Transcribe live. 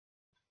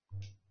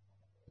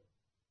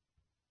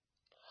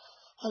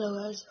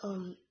Hello guys,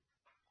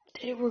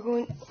 today we're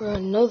going for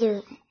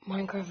another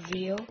Minecraft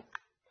video.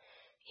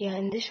 Yeah,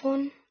 and this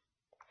one,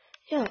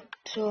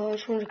 so I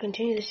just wanted to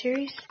continue the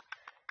series.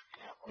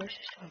 And of course,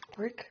 I still have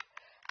brick.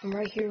 I'm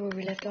right here where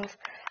we left off.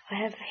 I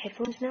have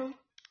headphones now,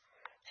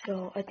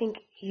 so I think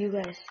it's you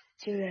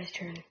guys'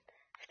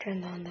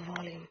 turn on the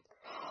volume.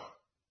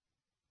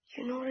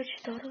 You know what I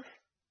just thought of?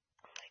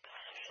 Oh my god,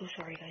 I'm so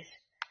sorry guys.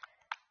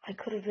 I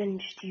could have been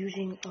just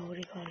using,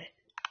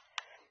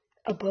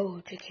 a bow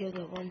to kill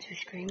the ones who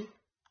scream.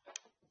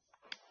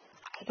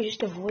 I could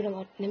just avoid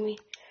them.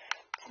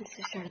 Since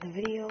the start of the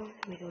video,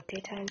 let me go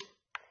daytime.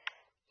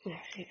 Yeah,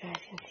 so you guys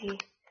can see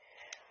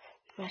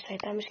my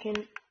Saitama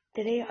skin.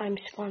 Today I'm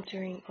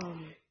sponsoring,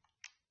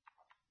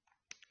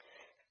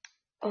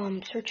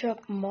 search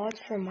up mods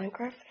for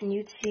Minecraft and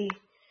you see,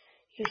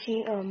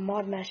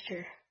 Mod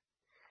Master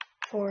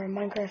for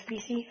Minecraft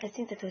PC. I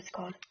think that's what it's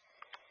called.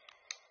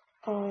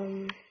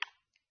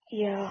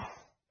 Yeah.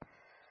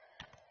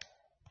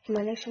 In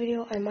my next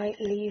video, I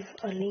might leave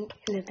a link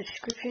in the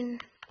description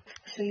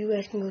so you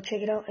guys can go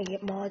check it out and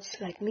get mods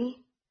like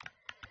me.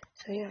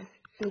 So yeah,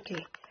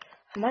 okay.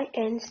 I might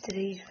end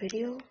today's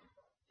video,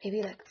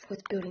 maybe like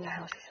with building a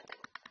house or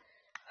something.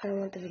 I don't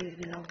want the video to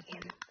be long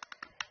again.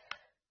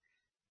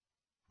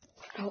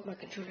 I hope my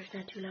controller's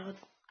not too loud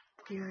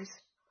for you guys.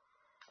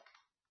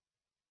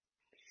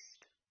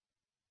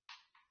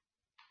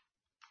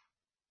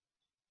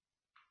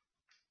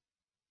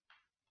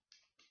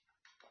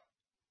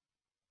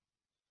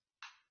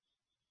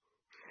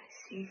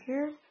 Let's see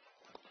here.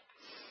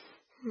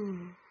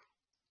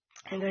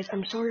 And guys,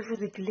 I'm sorry for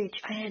the glitch.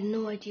 I had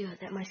no idea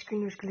that my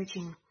screen was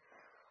glitching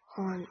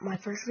on my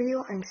first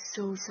video. I'm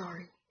so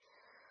sorry.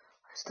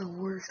 That's the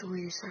worst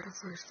way to start a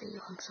first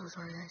video. I'm so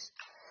sorry guys.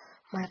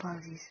 My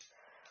apologies.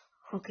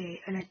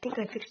 Okay, and I think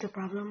I fixed the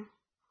problem.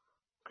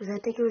 Because I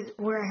think it was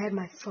where I had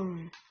my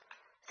phone.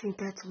 I think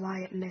that's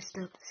why it messed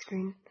up the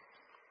screen.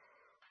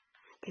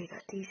 Okay,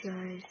 got these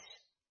guys.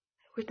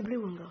 Where'd the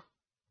blue one go?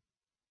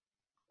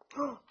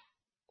 Oh!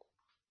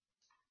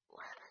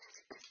 What happens if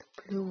you get the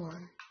blue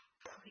one?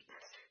 That'll be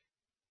best.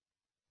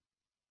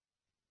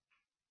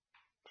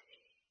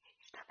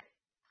 Stop it.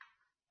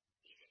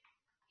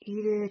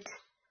 Eat it.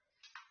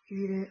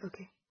 Eat it.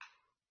 Okay.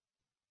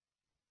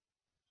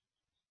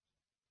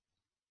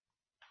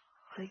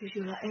 I guess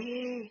you're like,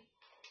 hey.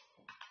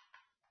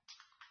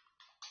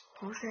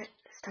 What was that?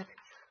 Stop it.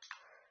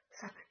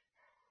 Stop it.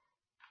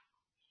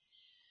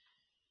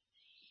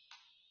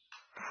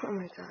 Oh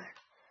my god.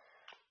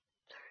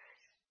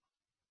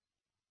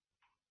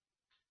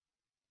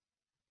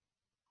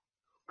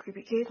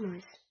 Creepy cave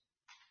noise.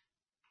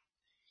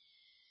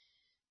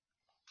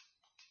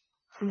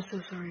 I'm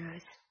so sorry,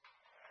 guys.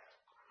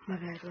 My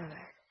bad.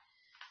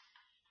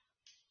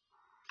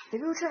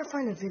 Maybe we'll try to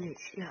find a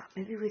village. Yeah,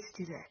 maybe let's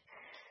do that.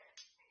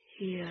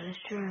 Yeah, let's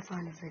try to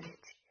find a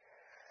village.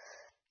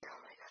 Oh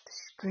my god, the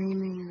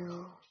screaming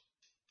though.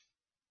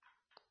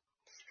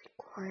 Just be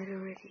quiet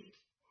already.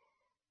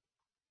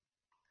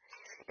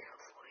 See if we can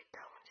avoid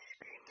that one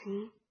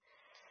screaming.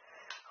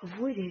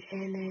 Avoid it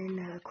and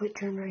then quick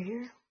turn right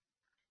here.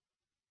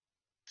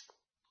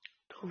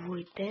 To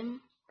avoid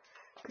them.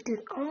 But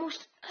dude,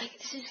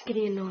 this is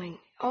getting annoying.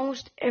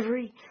 Almost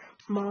every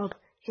mob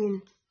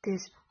in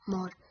this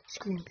mod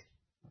screams.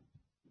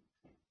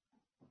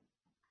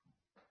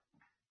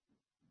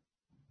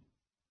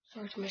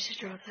 Sorry to my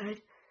sister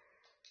outside.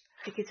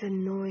 Like, it's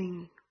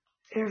annoying.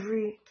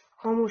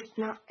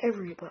 Not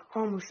every, but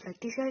almost. Like,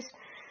 these guys,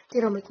 they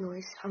don't make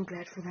noise. I'm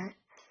glad for that.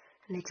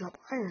 And they drop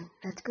iron.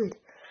 That's good.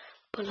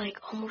 But, like,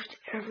 almost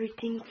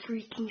everything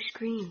freaking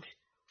screams.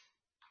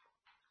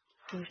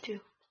 Those two.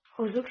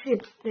 Oh, it looks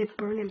like they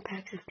burn in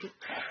packs of two.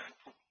 Dang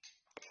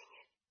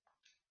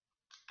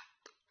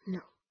it. No.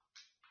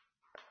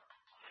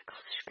 Oh my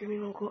god, the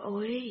screaming won't go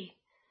away.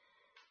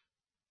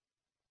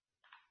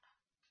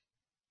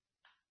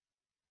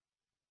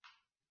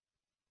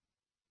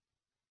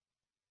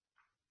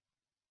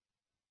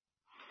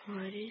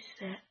 What is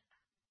that?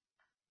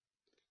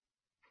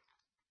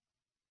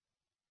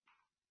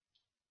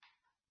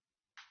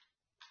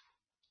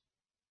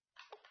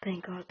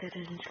 Thank god that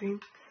doesn't scream.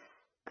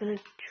 Gonna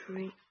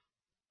drink.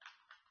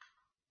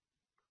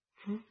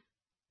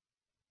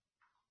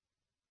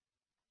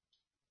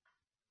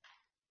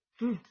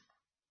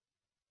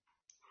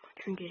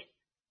 Drink it.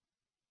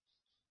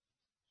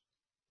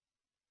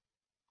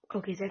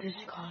 Okay, that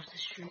doesn't cause the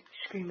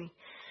screaming.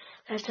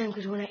 Last time,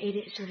 because when I ate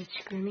it, it started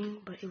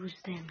screaming, but it was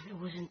them. It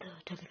wasn't the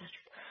Tubby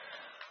Custard.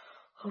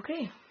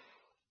 Okay.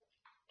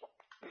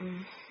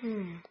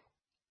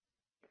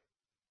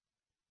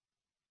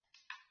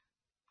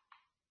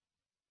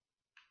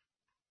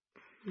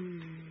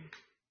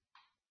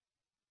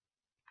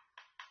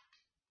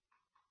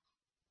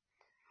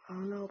 I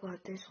don't know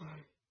about this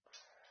one.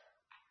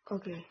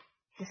 Okay.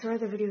 And sorry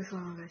the video is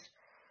long, guys.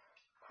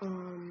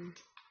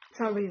 It's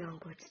not really long,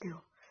 but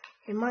still.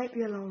 It might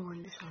be a long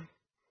one, this one.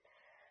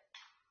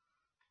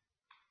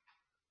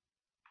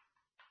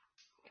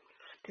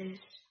 This.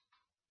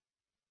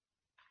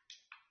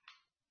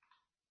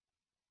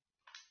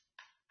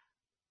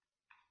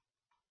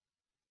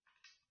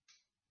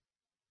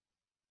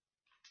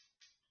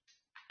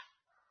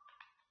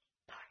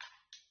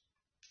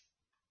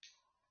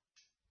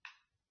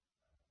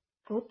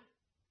 Oh.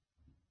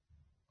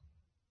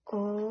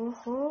 Oh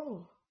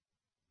ho.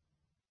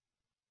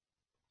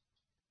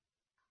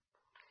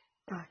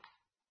 Die.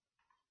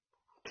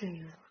 Kill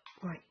you.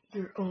 Right,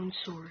 your own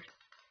sword.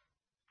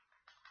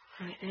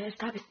 Alright,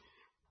 stop it.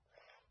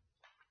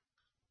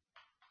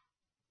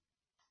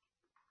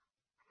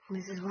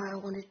 This is why I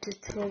wanted to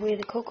throw away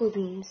the cocoa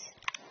beans.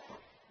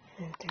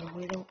 And throw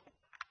away the...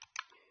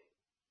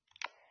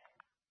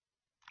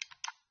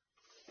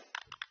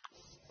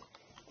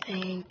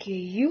 Thank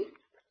you.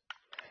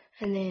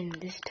 And then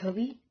this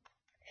tubby.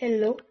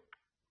 Hello.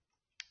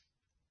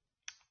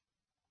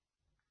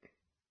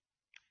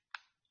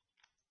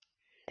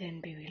 Then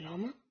baby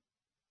llama.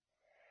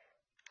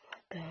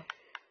 What the...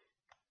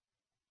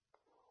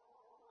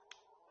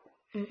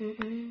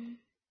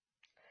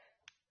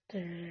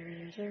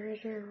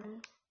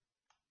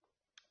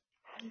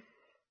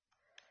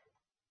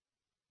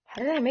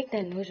 How did I make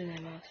that noise in my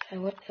mouth?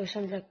 It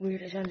sounded like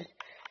weird. It sounded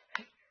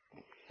like...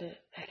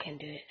 I can't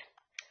do it.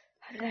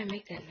 How did I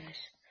make that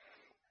noise?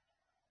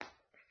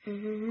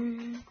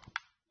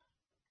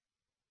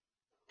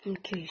 I'm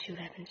curious what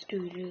happens.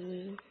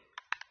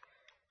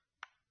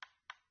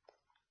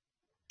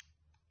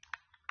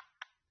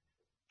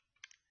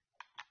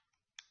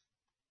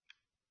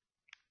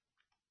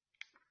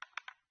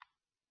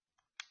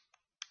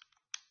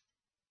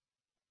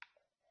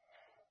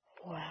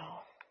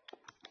 Wow.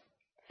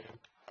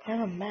 I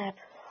have a map.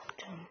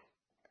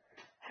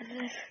 How did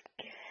I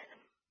forget?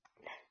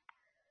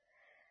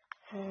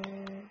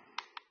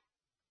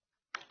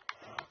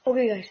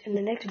 Okay guys, in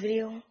the next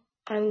video,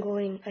 I'm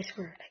going, I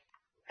swear,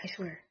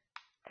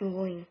 I'm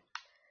going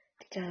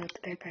to download the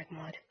backpack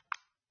mod.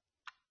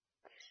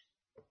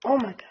 Oh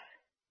my god.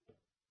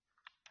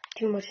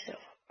 Too much stuff.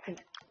 I'm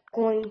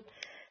going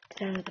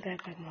to download the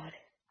backpack mod.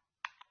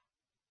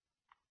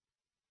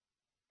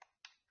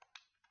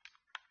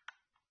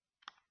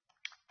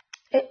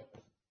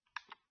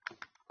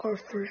 Our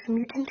first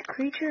mutant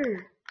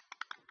creature.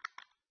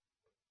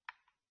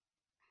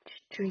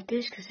 Just drink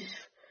this because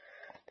it's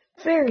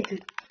a very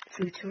good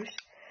food source.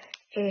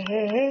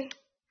 Hey.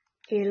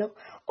 Hello.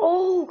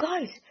 Oh,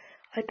 guys.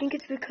 I think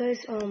it's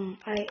because,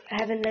 I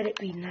haven't let it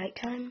be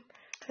nighttime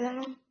for that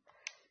long.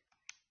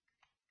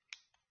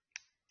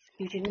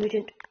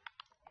 Mutant.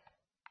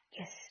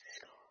 Yes,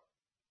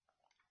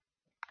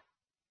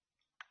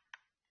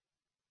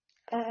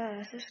 let's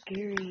go. So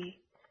scary.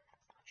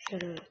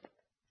 Shut up.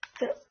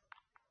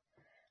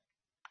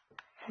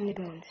 How many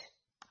bones?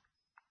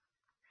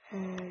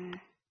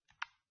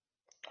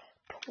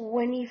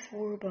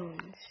 24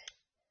 bones.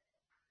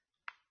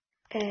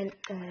 And,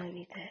 no, I don't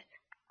need that.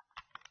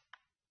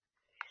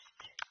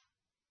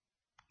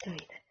 Don't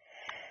need that.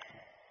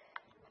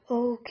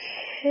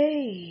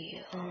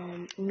 Okay,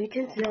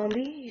 Mutant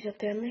Zombie, he's up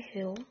there on the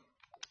hill.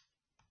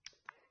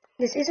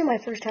 This isn't my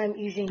first time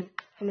getting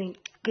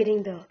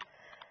the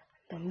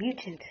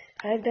mutant.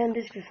 I've done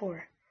this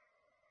before.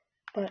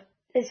 But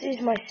this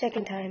is my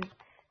second time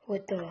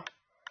with the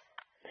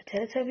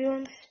Teletubby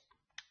ones.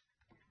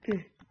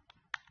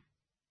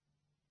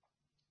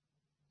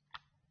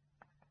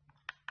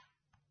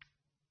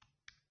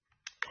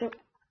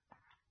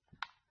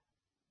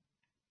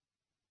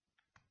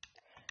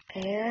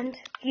 And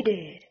he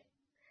did.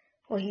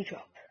 Well, he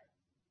dropped.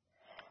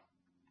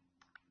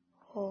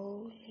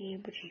 Holy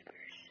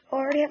bejeepers. Oh,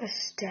 I already have a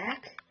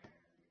stack?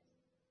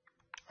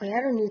 Oh, yeah,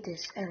 I don't need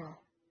this at all.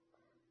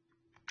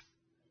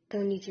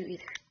 Don't need you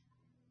either.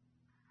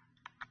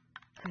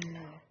 Oh,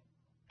 no.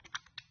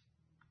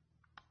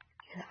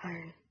 Yeah,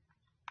 iron.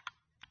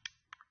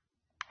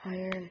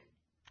 Iron.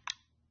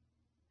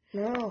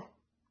 No.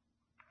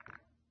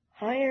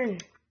 Iron.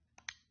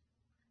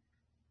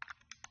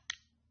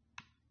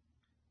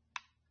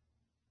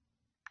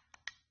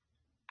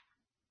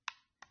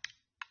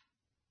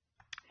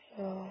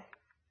 So,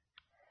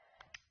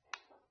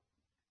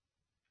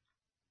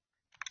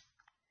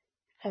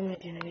 let me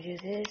do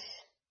this.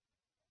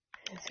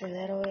 And throw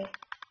that away.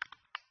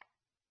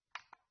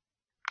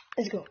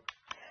 Let's go.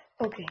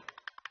 Okay.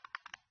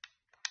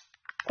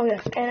 Oh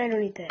yeah, and I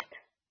don't need that.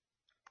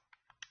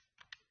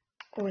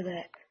 Or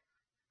that.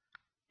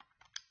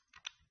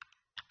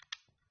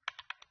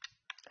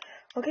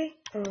 Okay,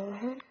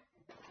 Let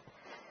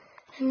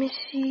me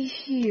see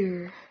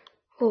here.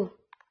 Oh.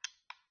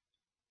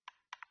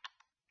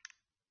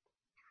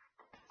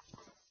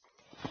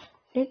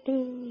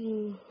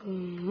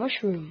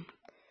 Mushroom.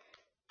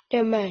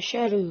 The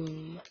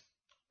mushroom.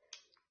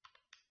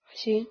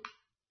 See?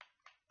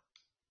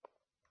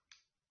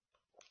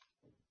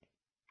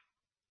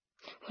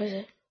 What is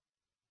it?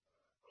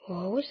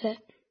 What was that?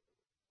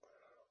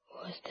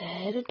 Was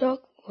that a dog?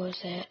 Was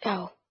that?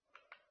 Ow.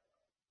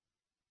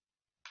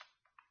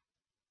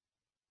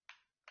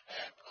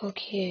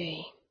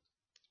 Okay.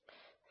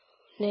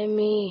 I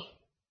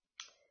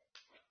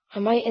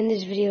might end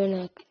this video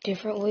in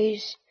different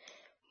ways,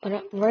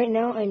 but right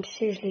now I'm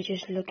seriously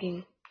just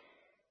looking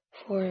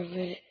for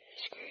a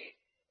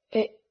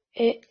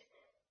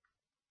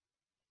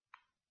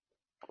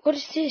what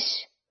is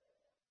this?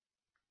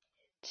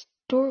 It's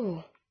adorable.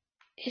 What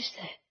is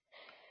that?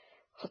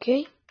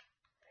 Okay?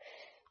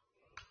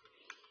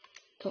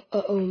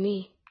 Uh-oh,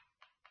 me.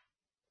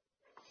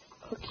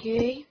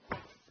 Okay.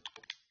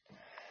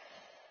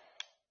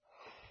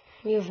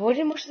 We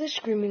avoided most of the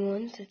screaming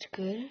ones. That's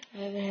good. I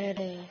haven't had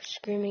a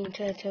screaming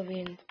Teletubby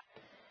in...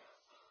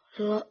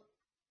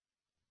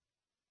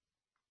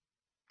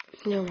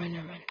 Never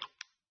mind.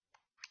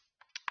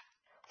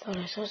 Thought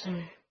I saw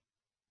something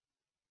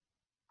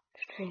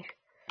strange.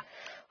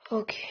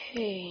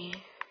 Okay.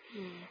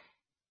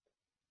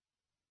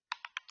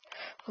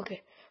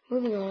 Okay,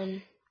 moving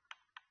on.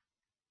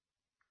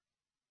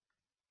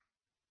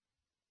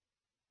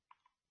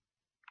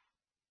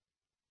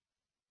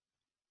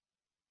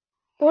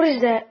 What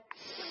is that?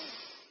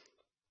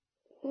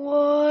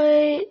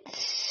 What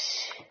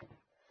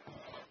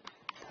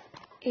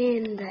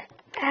in the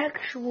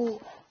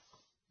actual...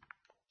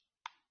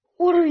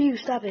 What are you?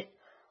 Stop it.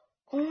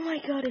 Oh my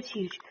god, it's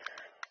huge.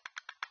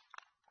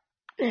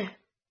 Am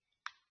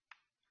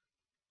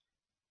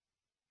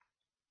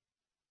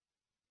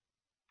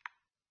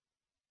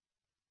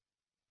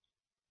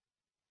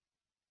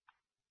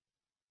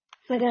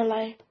I gonna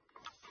lie?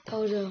 That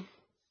was a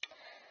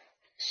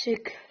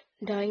sick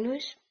dying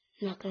noise.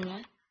 Not gonna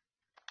lie.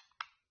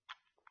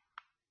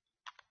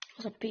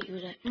 What's a beat? It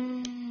was like,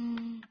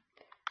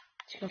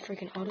 It's got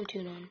freaking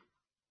auto-tune on.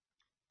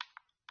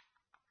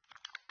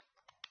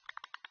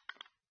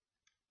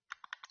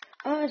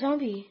 Ah,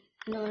 zombie.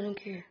 No, I don't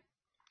care.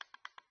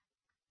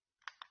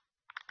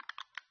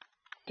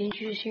 Didn't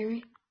you just hear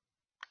me?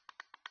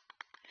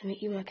 Let me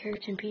eat my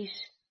carrots in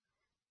peace.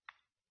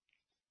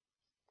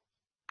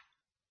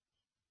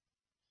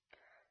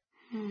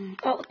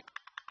 Oh.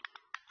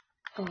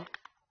 Oh.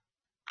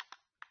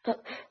 Oh.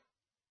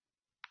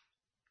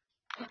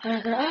 I'm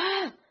not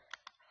gonna.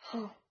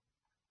 Oh.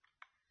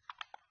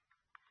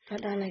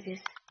 Not down like this.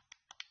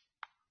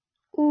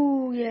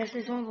 Ooh, yes,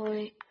 this one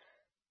boy.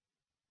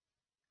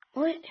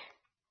 What?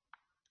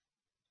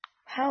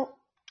 How?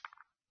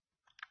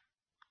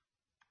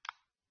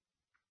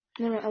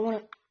 No, I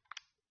wanna.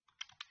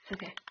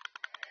 Okay.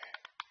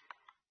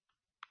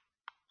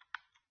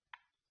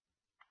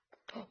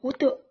 What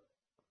the?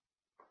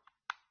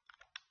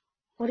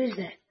 What is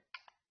that?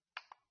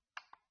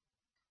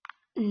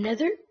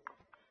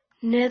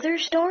 Nether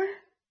star?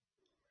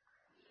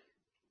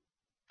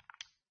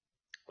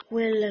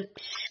 Well,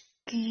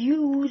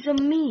 excuse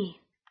me.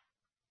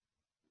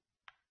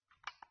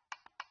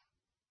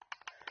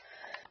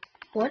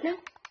 What now?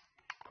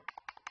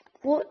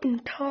 What in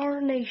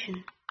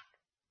tarnation?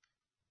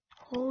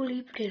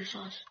 Holy potato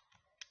sauce.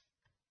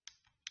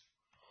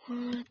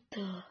 What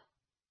the?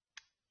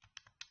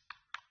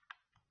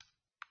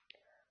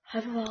 How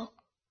about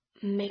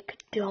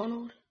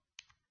McDonald?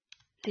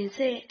 Didn't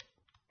say it.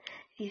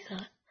 He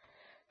thought.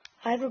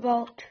 I've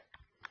about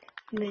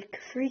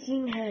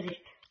McFreaking had it.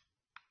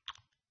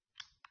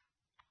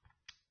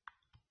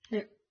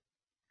 There.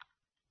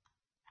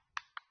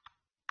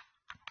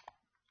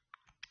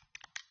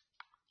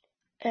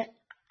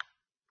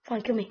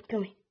 Fine, kill me.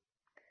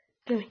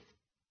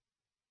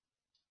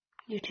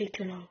 You take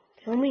too long.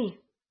 Kill me.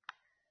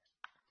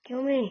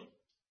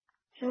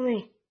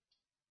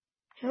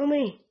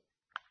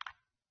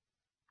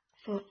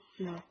 Oh,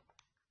 no.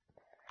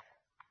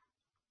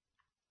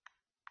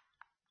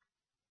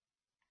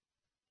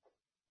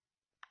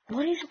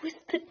 What is with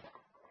the...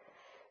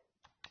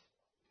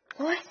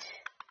 What?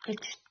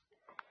 It's...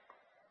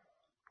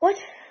 What?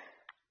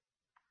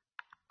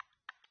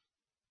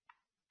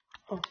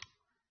 Oh.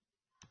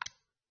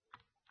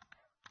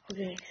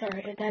 Okay,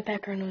 sorry, that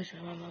background noise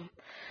was my mom.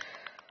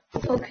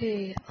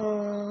 Okay,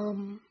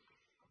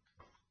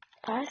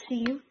 I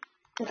see you.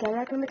 Look, I'm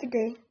not gonna make a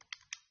day.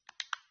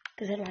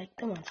 Because I like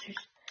the monsters.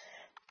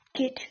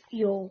 Get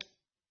your...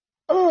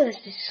 Oh,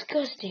 that's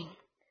disgusting.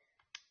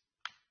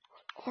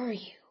 What are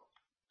you?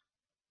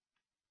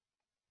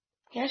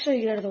 Yeah, I saw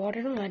you get out of the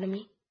water. Don't lie to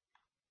me.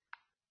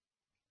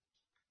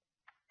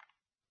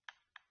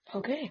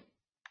 Okay.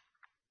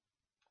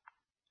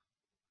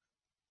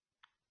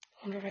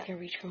 I wonder if I can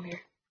reach from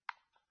here.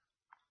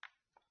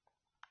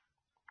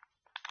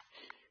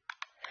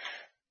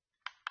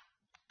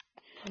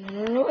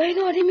 No. Hey,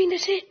 no, I didn't mean to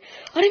sit.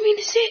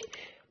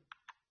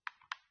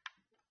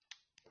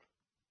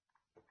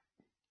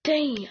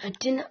 Dang, I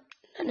did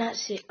not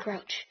sit.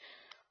 Crouch.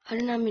 I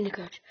did not mean to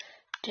crouch.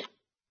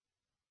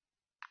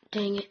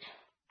 Dang it.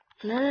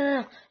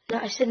 No. No,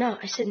 I said no. When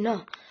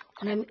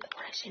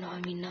I say no,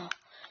 I mean no.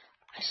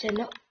 I said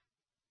no.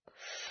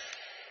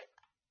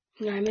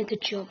 No, I meant to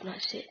jump,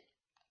 not sit.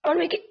 I want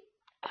to make it.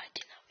 I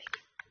did not make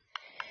it.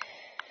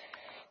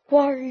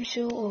 Why are you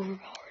so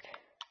overpowered?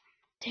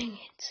 Dang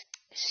it.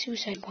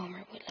 Suicide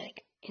bomber with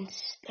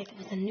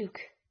with a nuke.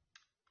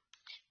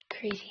 It's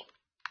crazy.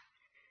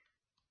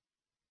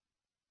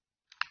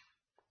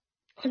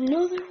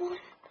 Another one?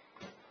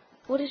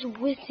 What is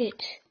with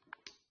it?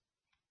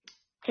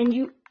 And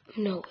you...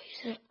 No,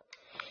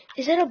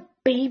 is that a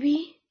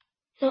baby?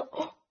 No.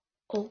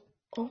 Oh.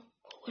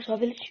 Where's our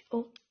village?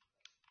 Oh.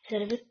 Is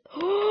that a village?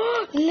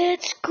 Oh,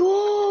 let's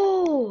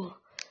go!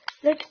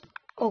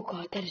 Oh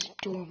god, that is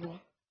adorable.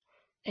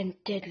 and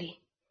deadly.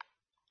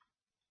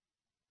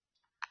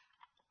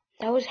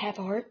 That was half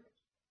a heart.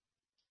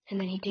 And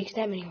then he takes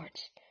that many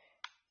hearts.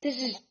 This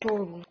is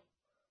adorable.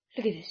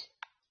 Look at this.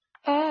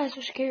 Ah,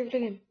 so scary. Look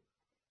at him.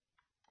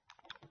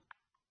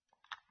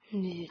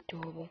 This is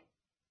adorable.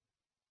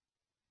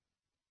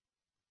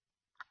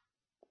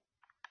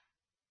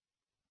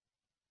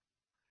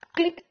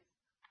 Click.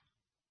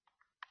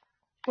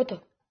 What the?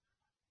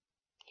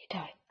 You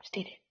died.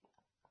 Stay dead.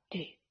 Did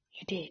you?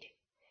 You did.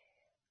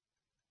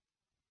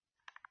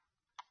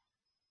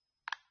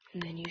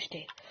 And then you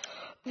stayed.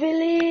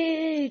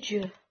 Village!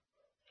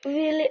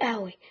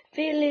 Owie.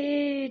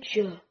 Village!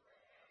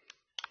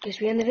 Guess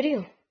we end the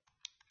video.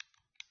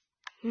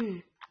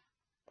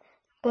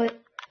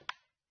 But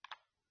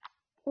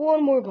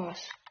one more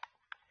boss.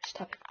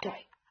 Stop it.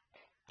 Die.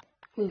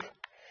 Move.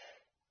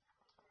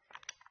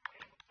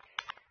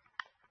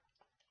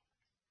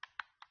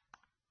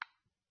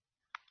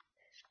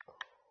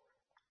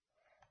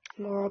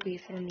 More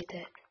beef. I don't need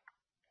that.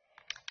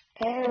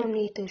 I don't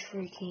need those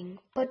freaking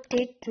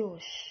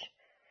potatoes.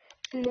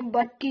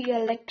 Nobody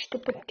likes the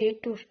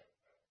potatoes.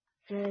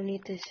 I don't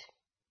need this.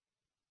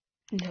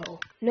 No.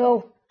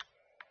 No.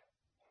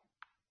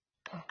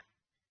 Oh.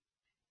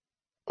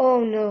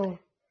 Oh no. I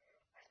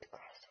have to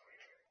cross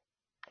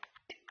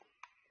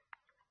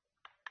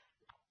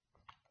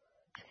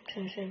the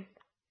river.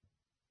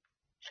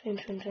 Swim.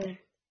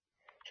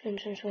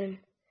 Swim.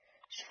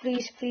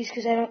 Please,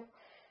 because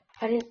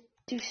I didn't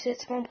do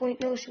set spawn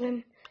point. No,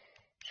 swim.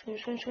 Swim.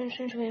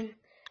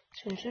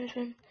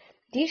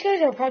 These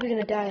guys are probably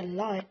gonna die a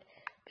lot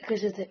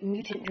because of the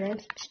mutant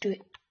drowns. Let's do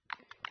it.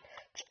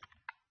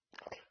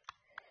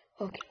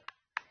 Okay.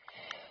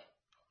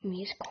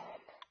 Me is calm.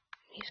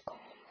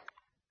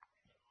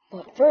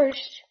 But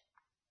first,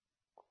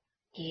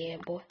 yeah,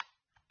 boy.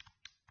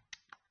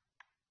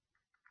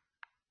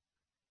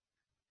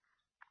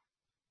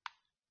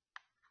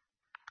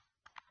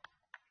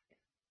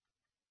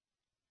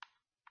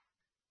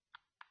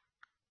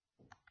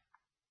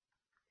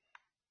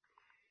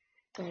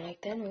 Don't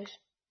like that noise.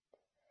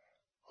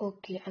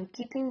 Okay, I'm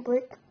keeping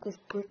brick because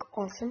brick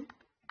awesome.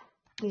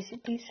 Yes,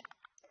 it is.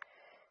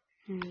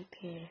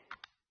 Okay.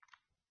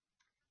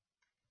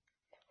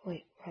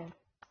 Wait, wrong.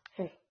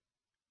 Here.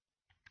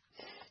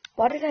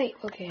 Why did I?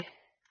 Okay.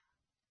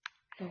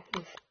 No,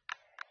 move.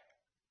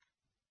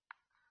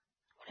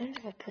 What happens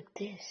if I put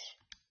this?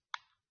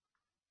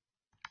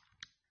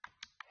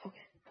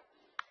 Okay.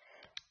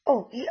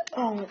 Oh, yeah.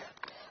 Oh,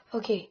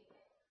 okay.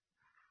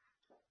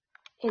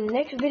 In the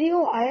next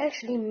video, I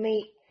actually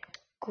may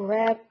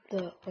grab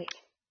the,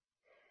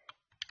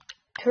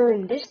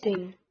 turn this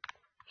thing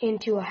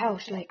into a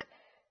house, like,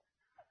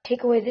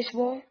 take away this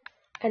wall,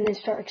 and then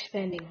start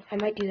expanding. I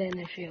might do that in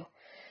this video.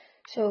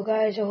 So,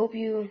 guys, I hope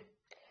you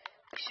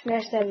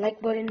smash that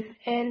like button,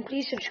 and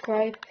please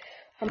subscribe.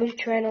 I'm a new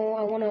channel.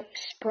 I want to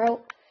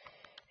sprout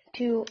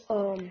to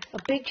a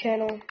big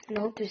channel, and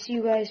I hope to see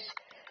you guys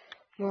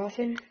more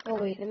often. Oh,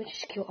 wait, let me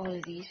just kill all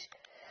of these.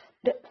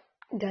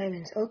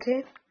 Diamonds,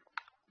 okay.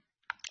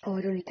 Oh,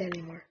 I don't need that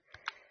anymore.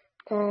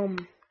 Oh,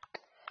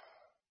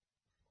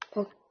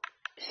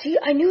 see,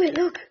 I knew it,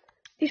 look!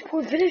 These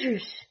poor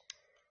villagers!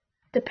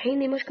 The pain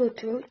they must going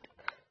through,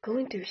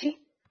 see?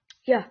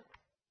 Yeah.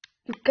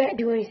 You can't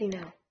do anything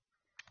now.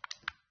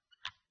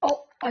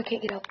 Oh, I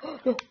can't get out. No,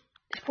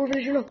 this poor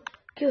villager, no.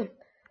 Kill him.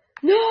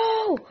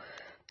 No!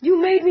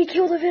 You made me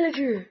kill the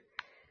villager!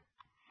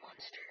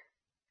 Monster.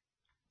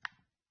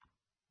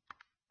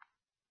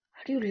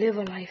 How do you live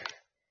a life?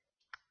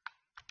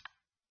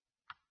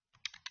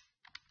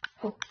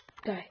 Oh,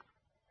 die.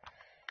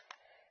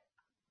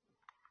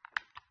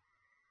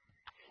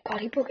 God,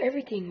 he broke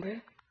everything,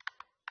 bro.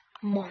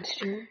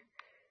 Monster.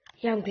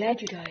 Yeah, I'm glad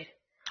you died.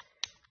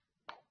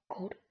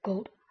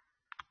 Gold.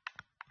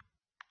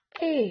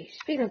 Hey,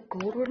 speaking of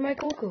gold, where'd my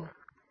gold go?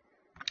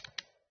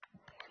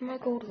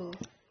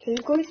 Hey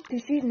guys,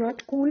 this is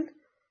not cool.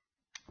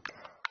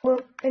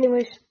 Well,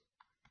 anyways,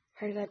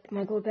 I got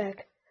my gold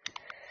back.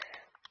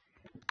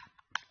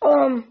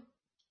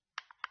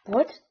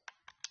 What?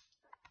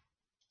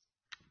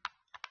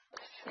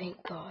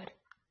 Thank God.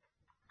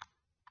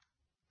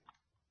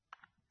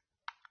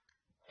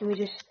 Let me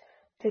just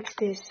fix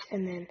this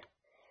and then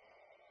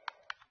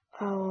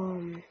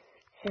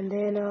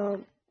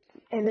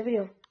end the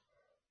video.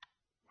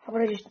 How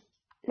about I just,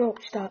 no,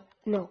 stop,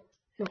 no,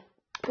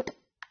 put the,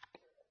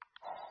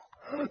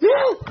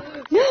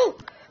 no!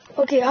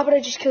 Okay, how about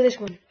I just kill this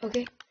one,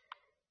 okay?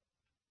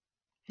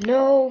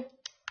 No.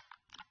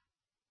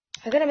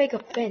 I gotta make a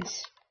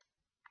fence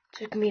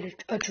so it can be a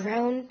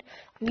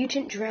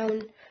mutant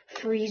drown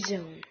free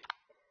zone.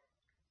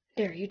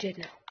 There, you did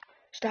now.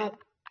 Stop.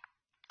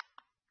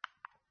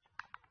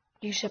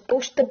 You're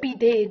supposed to be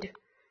dead.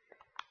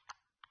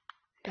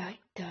 Die.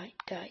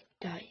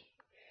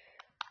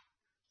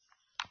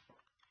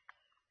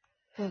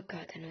 Oh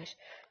God, that noise.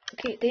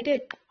 Okay, they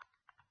did.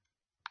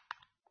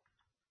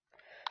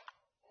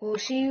 We'll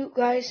see you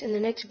guys in the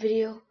next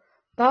video.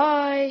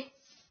 Bye.